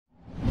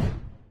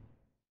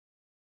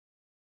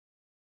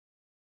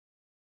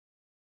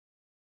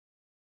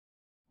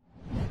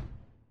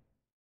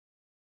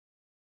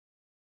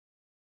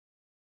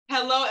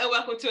Hello and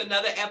welcome to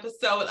another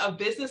episode of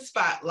Business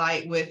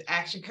Spotlight with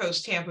Action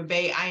Coach Tampa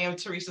Bay. I am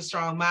Teresa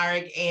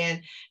Myrick, and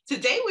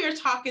today we are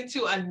talking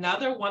to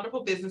another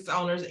wonderful business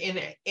owner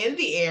in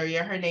the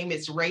area. Her name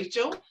is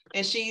Rachel,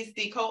 and she's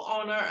the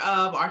co-owner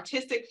of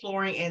Artistic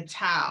Flooring and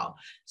Tile.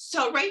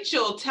 So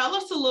Rachel, tell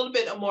us a little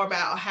bit more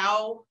about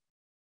tell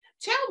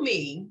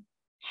me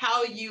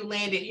how you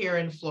landed here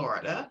in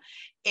Florida,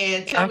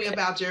 and tell me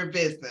about your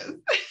business.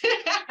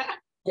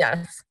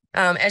 Yes.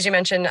 As you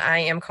mentioned, I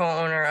am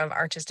co-owner of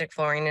Artistic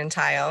Flooring and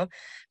Tile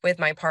with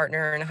my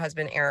partner and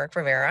husband, Eric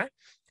Rivera.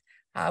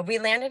 We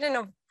landed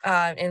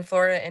in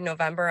Florida in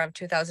November of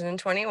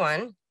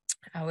 2021.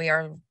 We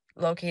are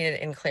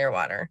located in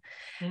Clearwater.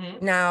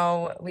 Mm-hmm.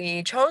 Now,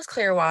 we chose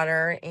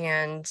Clearwater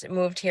and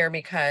moved here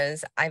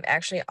because I've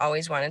actually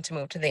always wanted to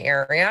move to the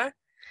area.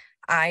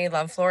 I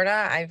love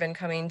Florida. I've been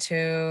coming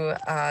to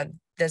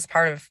this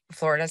part of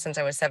Florida since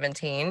I was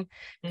 17,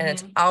 and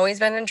it's always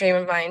been a dream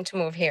of mine to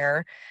move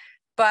here.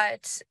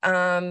 But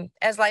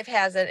as life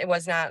has it, it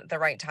was not the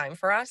right time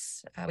for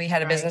us. We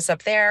had a business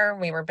up there.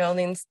 We were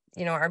building,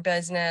 our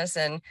business,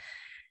 and,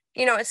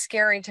 it's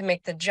scary to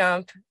make the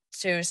jump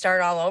to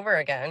start all over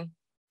again,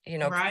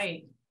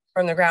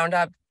 from the ground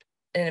up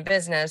in a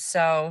business.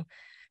 So,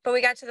 but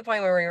we got to the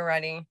point where we were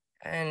ready.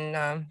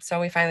 And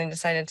so we finally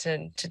decided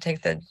to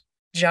take the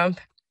jump,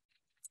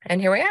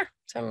 and here we are.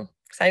 So I'm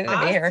excited to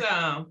be here.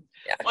 Yeah.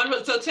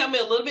 Wonderful. So tell me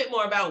a little bit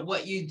more about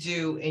what you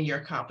do in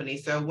your company.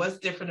 So what's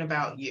different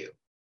about you?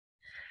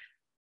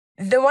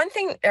 The one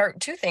thing, or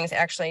two things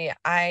actually,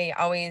 I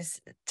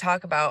always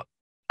talk about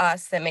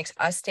us that makes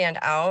us stand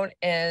out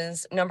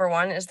is, number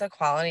one is the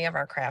quality of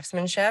our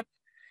craftsmanship.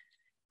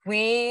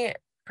 We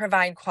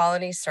provide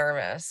quality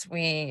service.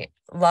 We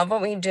love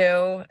what we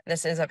do.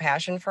 This is a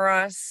passion for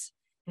us.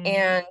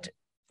 And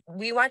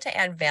we want to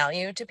add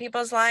value to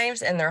people's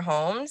lives and their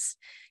homes.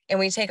 And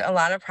we take a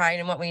lot of pride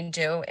in what we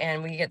do.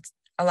 And we get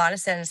a lot of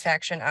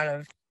satisfaction out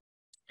of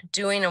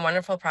doing a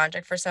wonderful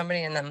project for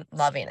somebody and them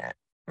loving it.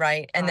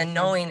 Right. And then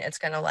knowing it's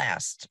going to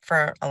last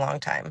for a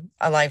long time,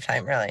 a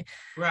lifetime, really.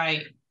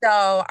 Right.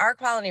 So our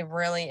quality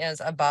really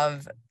is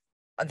above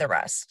the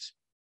rest.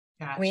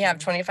 Gotcha. We have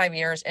 25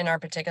 years in our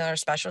particular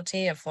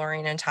specialty of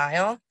flooring and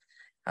tile.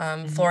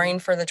 Flooring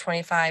for the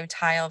 25,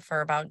 tile for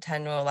about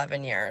 10 to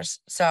 11 years.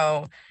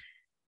 So,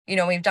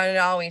 we've done it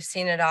all. We've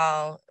seen it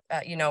all.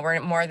 We're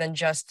more than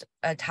just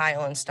a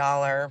tile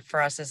installer.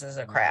 For us, this is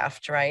a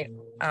craft, right?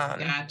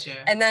 Gotcha.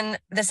 And then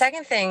the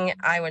second thing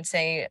I would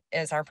say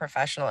is our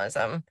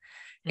professionalism.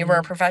 We're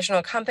a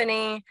professional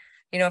company,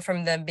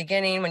 from the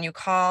beginning, when you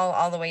call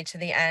all the way to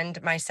the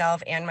end.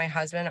 Myself and my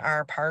husband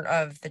are part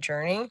of the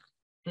journey.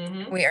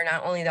 We are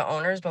not only the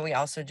owners, but we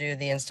also do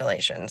the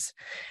installations.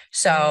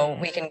 So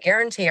we can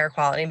guarantee our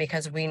quality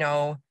because we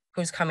know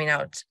who's coming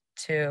out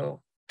to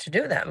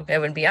do them. It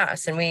would be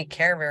us, and we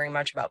care very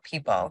much about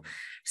people.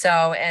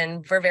 So,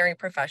 and we're very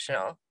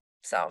professional.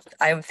 So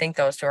I would think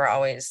those two are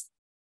always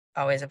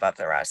above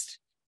the rest.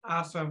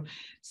 Awesome.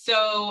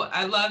 So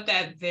I love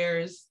that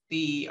there's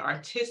the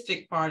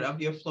artistic part of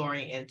your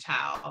flooring and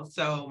tile.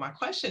 So my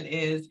question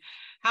is,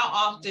 how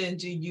often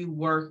do you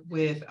work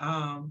with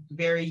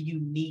very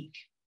unique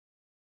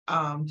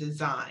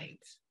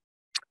designs?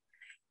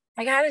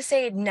 I gotta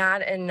say,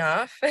 not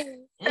enough.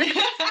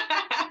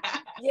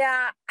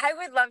 Yeah, I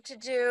would love to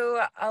do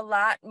a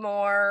lot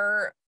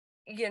more,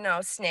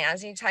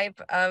 snazzy type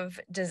of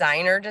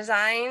designer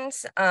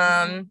designs.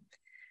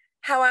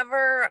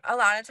 However, a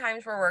lot of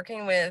times we're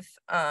working with,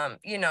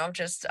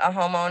 just a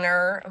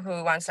homeowner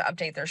who wants to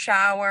update their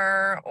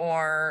shower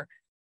or,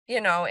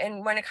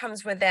 and when it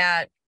comes with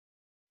that,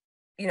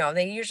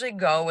 they usually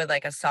go with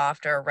like a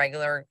softer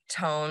regular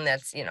tone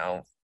that's,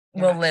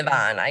 will live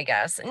on, I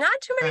guess.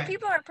 Not too many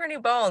people are pretty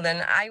bold,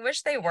 and I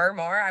wish they were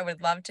more. I would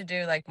love to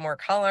do like more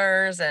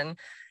colors and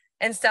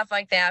stuff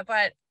like that.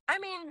 But I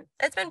mean,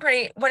 it's been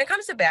pretty, when it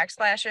comes to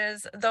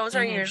backsplashes, those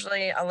are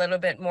usually a little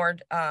bit more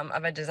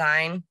of a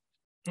design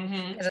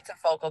because it's a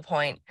focal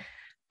point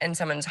in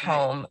someone's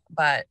home.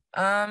 But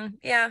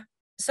yeah,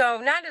 so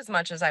not as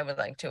much as I would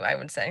like to, I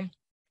would say.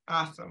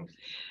 Awesome.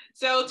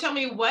 So tell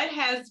me, what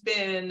has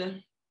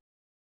been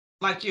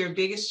like your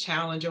biggest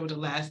challenge over the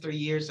last 3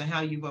 years and how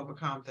you've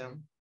overcome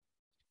them?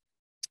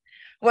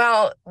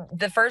 Well,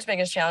 the first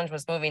biggest challenge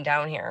was moving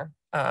down here,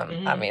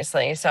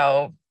 obviously.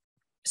 So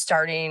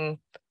starting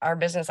our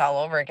business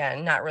all over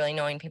again, not really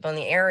knowing people in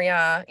the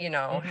area,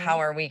 how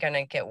are we going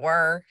to get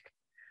work?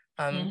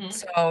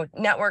 So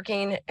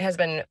networking has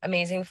been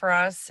amazing for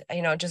us,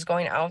 just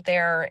going out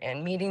there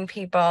and meeting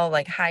people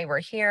like, hi, we're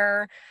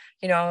here.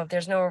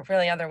 There's no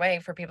really other way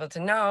for people to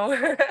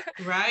know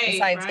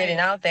besides getting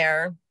out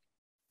there.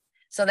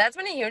 So that's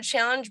been a huge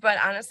challenge, but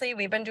honestly,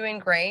 we've been doing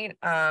great.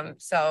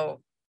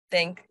 So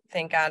thank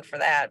God for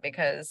that,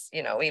 because,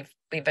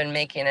 we've been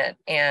making it.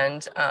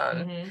 And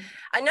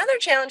another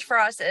challenge for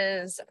us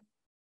is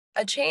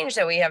a change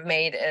that we have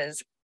made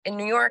is in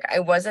New York, I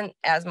wasn't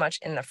as much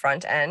in the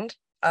front end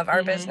of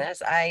our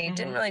business. I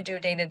didn't really do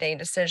day-to-day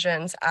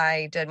decisions.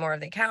 I did more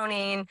of the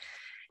accounting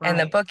and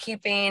the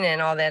bookkeeping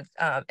and all that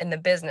in the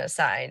business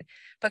side.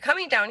 But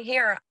coming down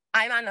here,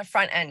 I'm on the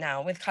front end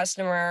now with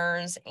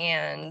customers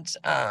and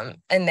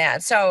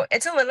that. So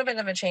it's a little bit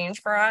of a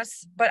change for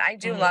us, but I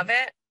do love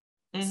it.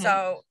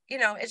 So,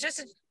 it's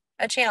just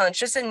a challenge,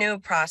 just a new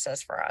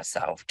process for us.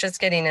 So just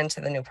getting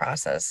into the new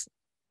process.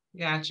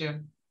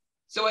 Gotcha.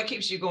 So what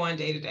keeps you going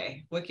day to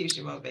day? What keeps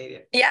you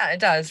motivated? Yeah, it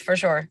does for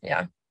sure.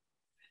 Yeah.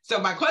 So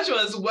my question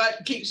was, what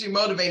keeps you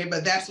motivated?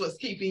 But that's what's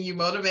keeping you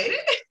motivated.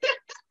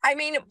 I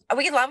mean,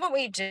 we love what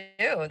we do.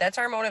 That's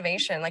our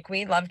motivation. Like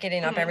we love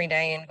getting up every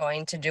day and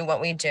going to do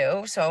what we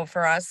do. So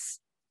for us,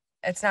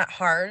 it's not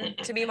hard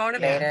to be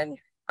motivated.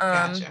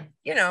 Gotcha.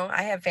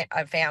 I have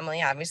a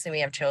family. Obviously,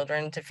 we have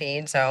children to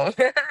feed. So,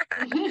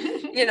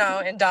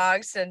 and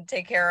dogs to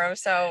take care of.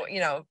 So,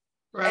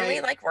 Right. And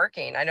we like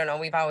working. I don't know.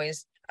 We've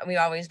always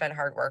been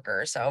hard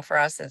workers. So for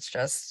us, it's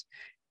just,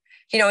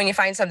 when you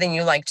find something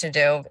you like to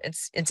do,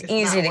 it's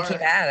easy to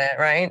keep at it,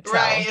 right?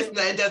 Right. So,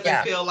 it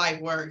doesn't feel like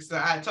work. So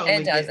I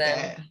totally get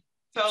that.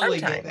 Totally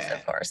Sometimes, get that.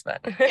 of course,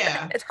 but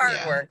yeah, it's hard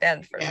work,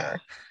 that's for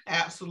sure.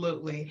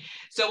 Absolutely.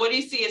 So what do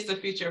you see as the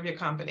future of your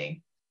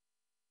company?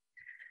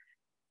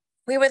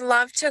 We would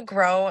love to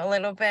grow a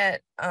little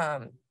bit.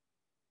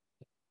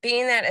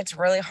 Being that it's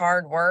really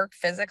hard work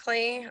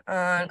physically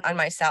on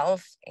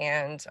myself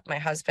and my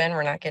husband,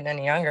 we're not getting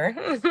any younger.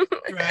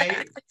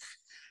 Right.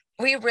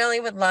 We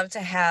really would love to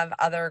have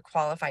other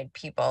qualified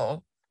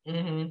people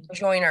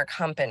join our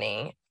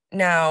company.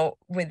 Now,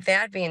 with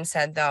that being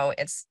said, though,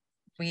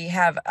 we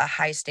have a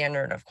high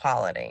standard of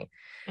quality.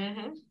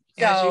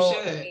 So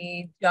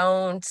we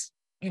don't,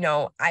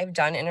 I've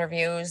done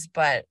interviews,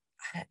 but,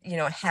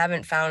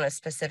 haven't found a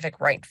specific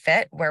right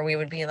fit where we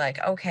would be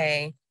like,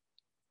 okay,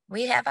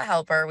 we have a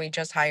helper we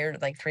just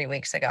hired like 3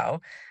 weeks ago.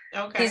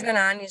 Okay. He's been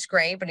on, he's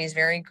great, but he's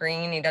very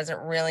green. He doesn't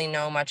really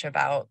know much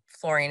about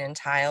flooring and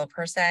tile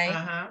per se.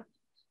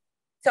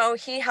 So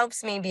he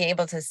helps me be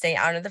able to stay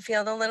out of the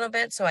field a little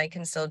bit so I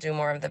can still do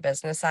more of the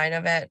business side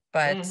of it.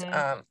 But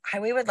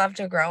we would love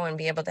to grow and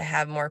be able to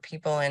have more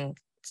people and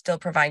still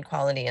provide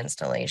quality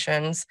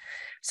installations.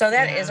 So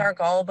that is our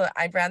goal, but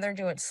I'd rather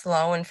do it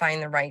slow and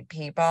find the right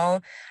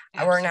people.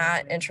 Absolutely. We're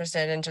not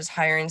interested in just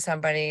hiring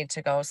somebody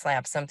to go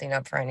slap something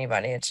up for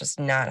anybody. It's just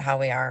not how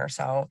we are.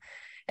 So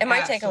it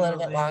might take a little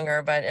bit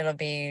longer, but it'll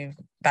be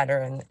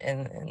better in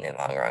the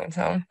long run.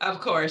 So of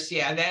course,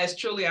 that is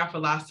truly our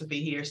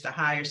philosophy here, is to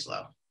hire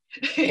slow.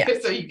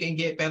 So you can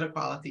get better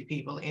quality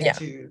people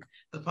into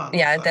the funnel.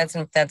 Yeah,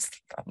 so. That's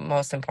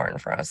most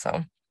important for us.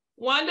 So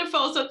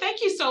wonderful. So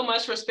thank you so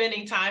much for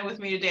spending time with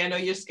me today. I know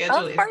your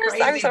schedule is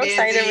crazy. I'm so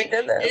excited we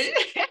did this.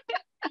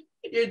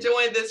 You're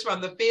doing this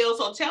from the field.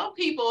 So tell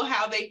people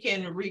how they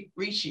can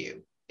reach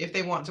you if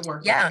they want to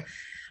work with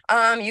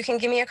you. You can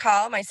give me a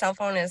call. My cell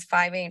phone is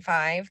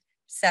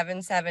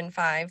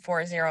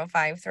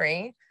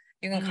 585-775-4053.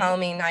 You can call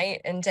me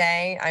night and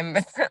day. I'm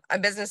a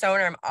business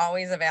owner. I'm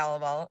always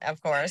available, of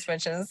course,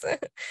 which is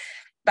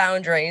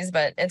boundaries,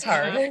 but it's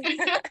hard.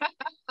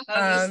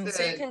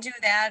 So you can do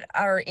that.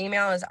 Our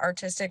email is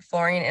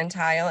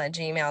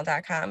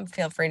artisticflooringandtile@gmail.com.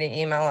 Feel free to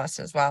email us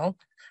as well.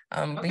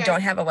 We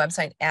don't have a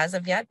website as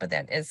of yet, but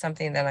that is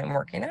something that I'm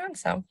working on.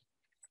 So,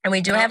 and we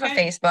do have a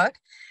Facebook,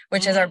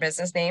 which is our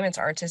business name. It's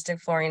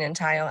Artistic Flooring and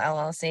Tile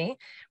LLC.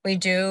 We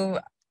do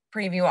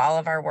preview all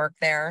of our work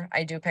there.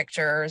 I do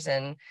pictures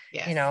and,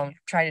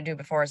 try to do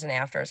befores and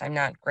afters. I'm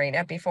not great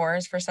at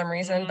befores for some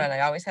reason, but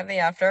I always have the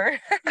after.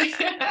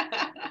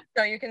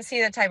 So you can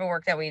see the type of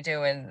work that we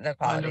do and the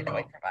quality that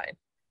we provide.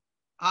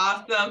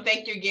 Awesome.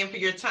 Thank you again for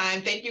your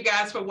time. Thank you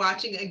guys for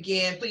watching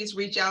again. Please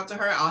reach out to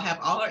her. I'll have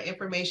all her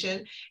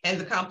information and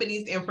the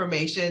company's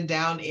information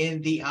down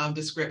in the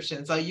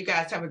description. So you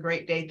guys have a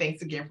great day.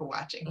 Thanks again for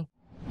watching.